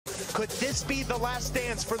Could this be the last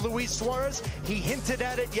dance for Luis Suarez? He hinted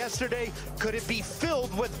at it yesterday. Could it be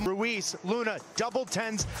filled with Ruiz, Luna, double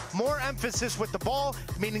tens, more emphasis with the ball,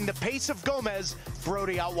 meaning the pace of Gomez,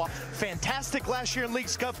 Brody out wide. Fantastic last year in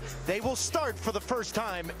Leagues Cup. They will start for the first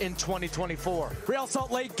time in 2024. Real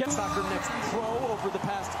Salt Lake gets soccer next pro over the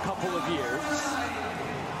past couple of years.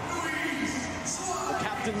 The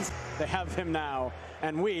captains, they have him now,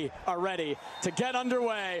 and we are ready to get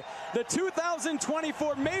underway. The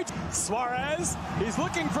 2024 major. Suarez, he's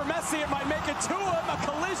looking for Messi. It might make it to him. A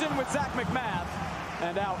collision with Zach McMath,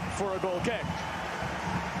 and out for a goal kick.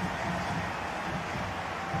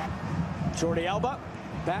 Jordi Alba,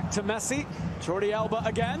 back to Messi. Jordi Alba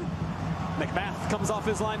again. McMath comes off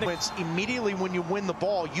his line. It's immediately when you win the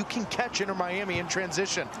ball, you can catch Inter Miami in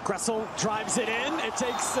transition. Gressel drives it in. It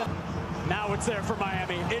takes. Now it's there for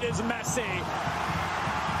Miami. It is Messi.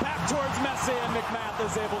 Back towards Messi, and McMath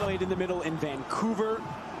is able to lead in the middle in Vancouver.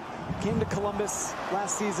 Came to Columbus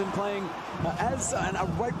last season playing as a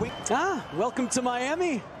right wing. Welcome to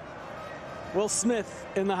Miami. Will Smith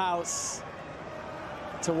in the house.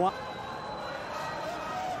 To one.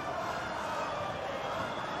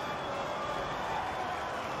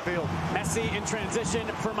 Field. Messi in transition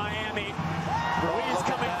for Miami. Ruiz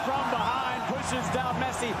coming from behind, pushes down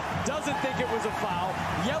Messi, doesn't think it was a foul.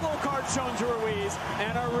 Yellow card shown to Ruiz,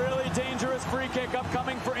 and a really dangerous free kick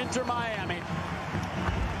upcoming for Inter Miami.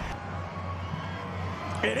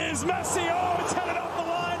 It is Messi. Oh, it's headed off the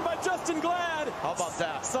line by Justin Glad. How about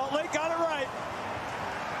that? Salt Lake got it right.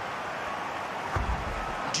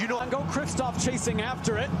 Do you know? Arango, Kristoff chasing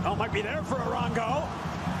after it. Oh, might be there for Arango.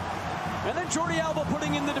 And then Jordi Alba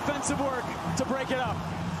putting in the defensive work to break it up.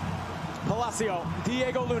 Palacio,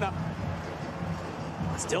 Diego Luna.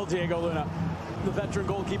 Still Diego Luna. The veteran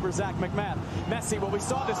goalkeeper, Zach McMath. Messi, well, we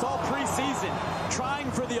saw this all preseason,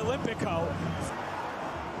 trying for the Olympico.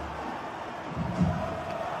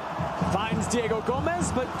 Finds Diego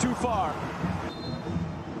Gomez, but too far.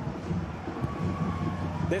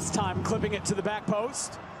 This time clipping it to the back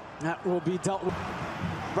post. That will be dealt with.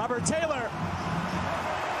 Robert Taylor.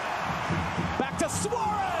 Back to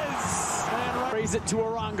Suarez! And raise it to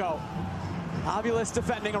Arango. Aviles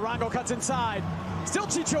defending. Arango cuts inside. Still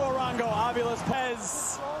Chicho Arango. Aviles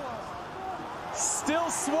Pez. Still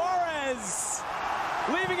Suarez.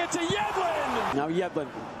 Leaving it to Yedlin. Now Yedlin.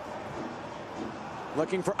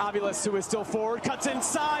 Looking for Aviles, who is still forward. Cuts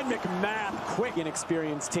inside. McMath. Quick,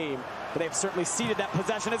 inexperienced team. But they've certainly ceded that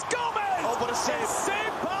possession as Gomez! Oh, what a save.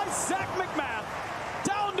 Saved by Zach McMath.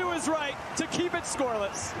 Down to his right to keep it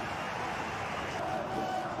scoreless.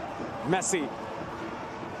 Messi.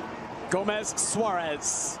 Gomez,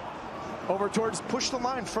 Suarez. Over towards. Push the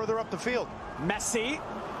line further up the field. Messi.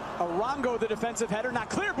 Arango, the defensive header. Not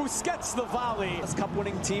clear. Busquets, the volley. This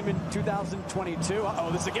cup-winning team in 2022.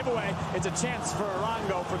 Uh-oh, this is a giveaway. It's a chance for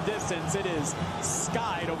Arango from distance. It is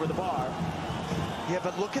skied over the bar. Yeah,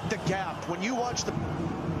 but look at the gap. When you watch the...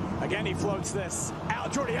 Again, he floats this.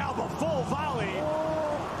 Jordi Alba, full volley.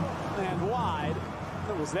 And wide.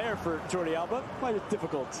 It was there for Jordi Alba. Quite a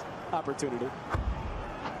difficult opportunity.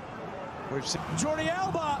 We've seen Jordi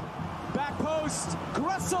Alba, back post.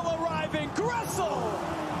 Gressel arriving. Gressel!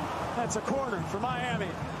 That's a corner for Miami.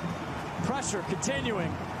 Pressure continuing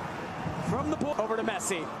from the ball. Over to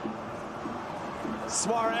Messi.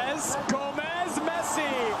 Suarez, Gomez, Messi.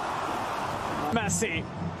 Messi.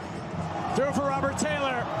 Through for Robert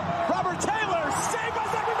Taylor. Robert Taylor, saved by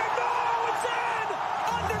Zach McMath. No, it's in!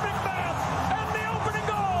 Under McMath. And the opening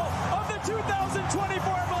goal of the 2024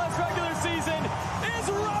 MLS regular season is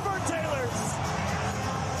Robert Taylor's.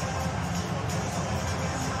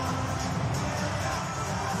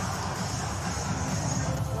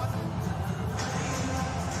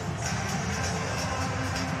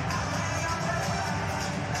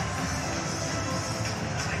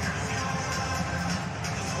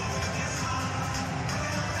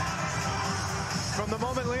 From the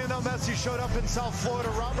moment Lionel Messi showed up in South Florida,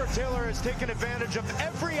 Robert Taylor has taken advantage of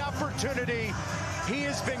every opportunity he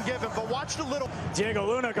has been given. But watch the little... Diego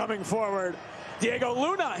Luna coming forward. Diego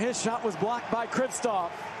Luna, his shot was blocked by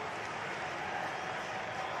Kristoff.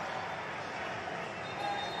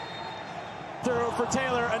 Through for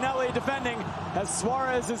Taylor, Anelli defending, has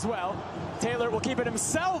Suarez as well. Taylor will keep it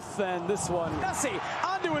himself, and this one. Messi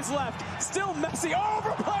onto his left, still Messi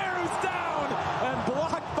over player who's down, and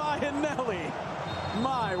blocked by Anelli.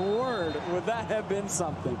 My word, would that have been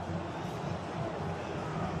something?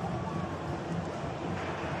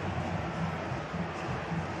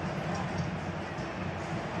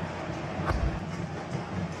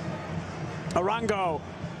 Arango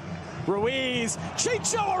Ruiz,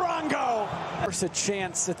 Chicho Arango. There's a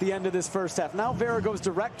chance at the end of this first half. Now Vera goes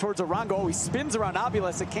direct towards Arango. Oh, he spins around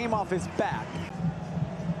Aviles. It came off his back.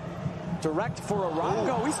 Direct for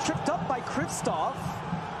Arango. He's tripped up by Kristoff.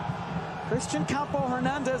 Christian Campo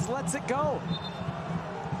Hernandez lets it go.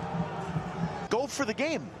 Go for the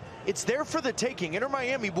game. It's there for the taking. Inter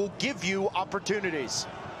Miami will give you opportunities.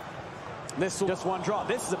 This is just one draw.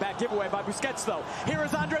 This is a bad giveaway by Busquets, though. Here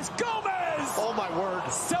is Andres Gomez! Oh, my word.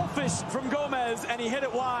 Selfish from Gomez, and he hit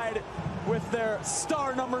it wide with their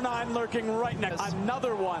star number 9 lurking right next.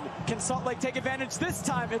 Another one. Can Salt Lake take advantage this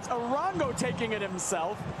time? It's Arango taking it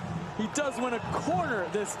himself. He does win a corner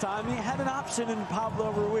this time. He had an option in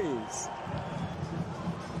Pablo Ruiz.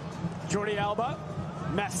 Jordi Alba,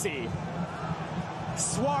 Messi,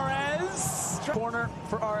 Suarez, corner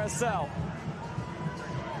for RSL.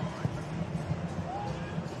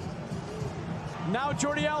 Now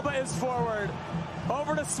Jordi Alba is forward.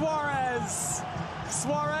 Over to Suarez.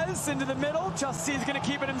 Suarez into the middle. Justy's going to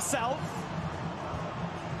keep it himself.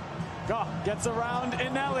 Gets around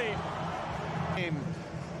Inelli.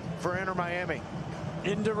 For Inter Miami.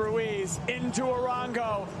 Into Ruiz. Into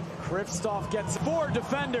Arango. Kristoff gets 4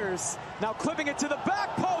 defenders. Now clipping it to the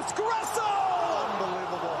back post. Gressel!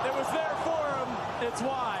 Unbelievable. It was there for him. It's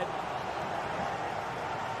wide.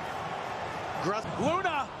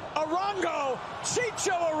 Luna. Arango,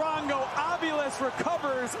 Chicho Arango, Aviles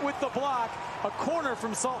recovers with the block. A corner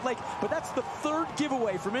from Salt Lake, but that's the 3rd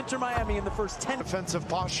giveaway from Inter Miami in the first 10. Defensive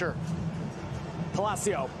posture.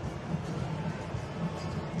 Palacio.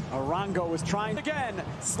 Arango was trying again,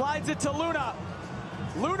 slides it to Luna.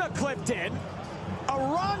 Luna clipped in.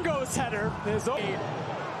 Arango's header is over.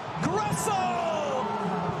 Gressel!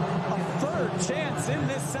 A 3rd chance in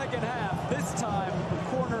this second half. This time, the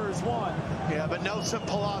corner is won. Yeah, but Nelson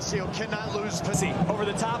Palacio cannot lose. Over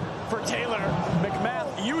the top for Taylor.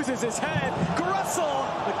 McMath uses his head. Gressel!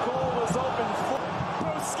 The goal was open for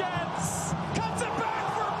Busquets. Cuts it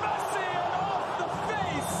back for Messi and off the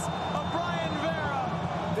face of Brian Vera.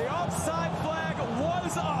 The offside flag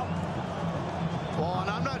was up. Well, and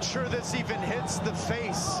I'm not sure this even hits the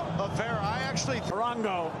face of Vera. I actually...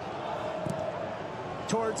 Arango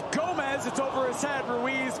towards Gomez. It's over his head.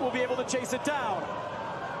 Ruiz will be able to chase it down.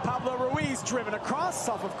 Pablo Ruiz driven across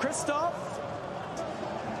off of Kristoff.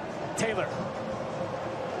 Taylor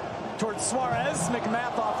towards Suarez.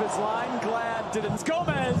 McMath off his line. Glad didn't.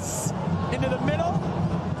 Gomez into the middle.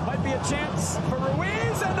 Might be a chance for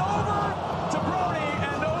Ruiz and over to Brody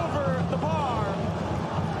and over the bar.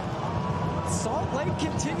 Salt Lake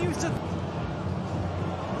continues to...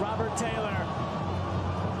 Robert Taylor.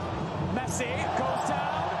 Messi goes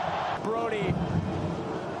down. Brody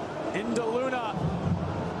into Luna.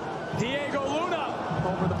 Diego Luna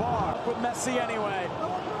over the bar with Messi anyway.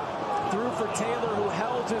 Through for Taylor, who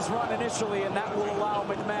held his run initially, and that will allow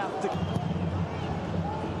McMath to...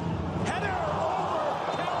 Header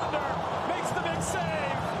over Calendar, makes the big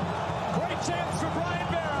save. Great chance for Brian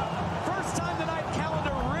Vera. First time tonight,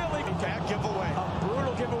 Calendar really... Bad giveaway. A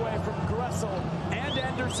brutal giveaway from Gressel and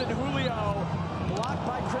Anderson Julio. Blocked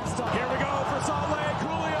by Kristoff. Here we go for Salt Lake.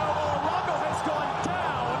 Julio Arango has gone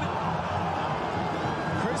down.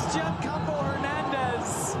 Christian Campo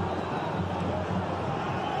Hernandez.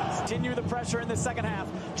 Continue the pressure in the second half.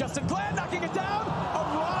 Justin Glad knocking it down.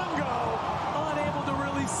 Arango unable to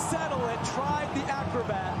really settle it. Tried the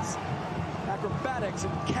acrobatics,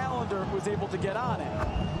 and Calendar was able to get on it.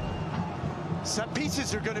 Set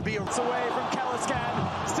pieces are going to be... It's away from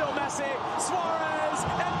Keliscan. Still Messi. Suarez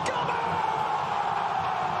and Gomez.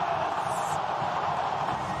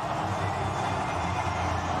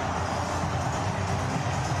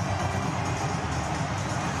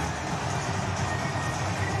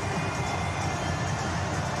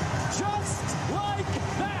 Just like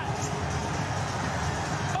that,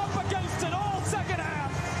 up against it all second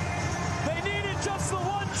half. They needed just the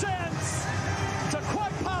one chance to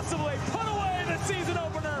quite possibly put away the season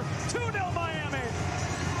opener. 2-0 Miami.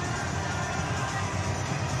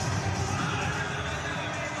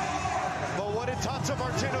 But what did Tata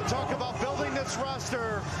Martino talk about building this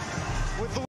roster with the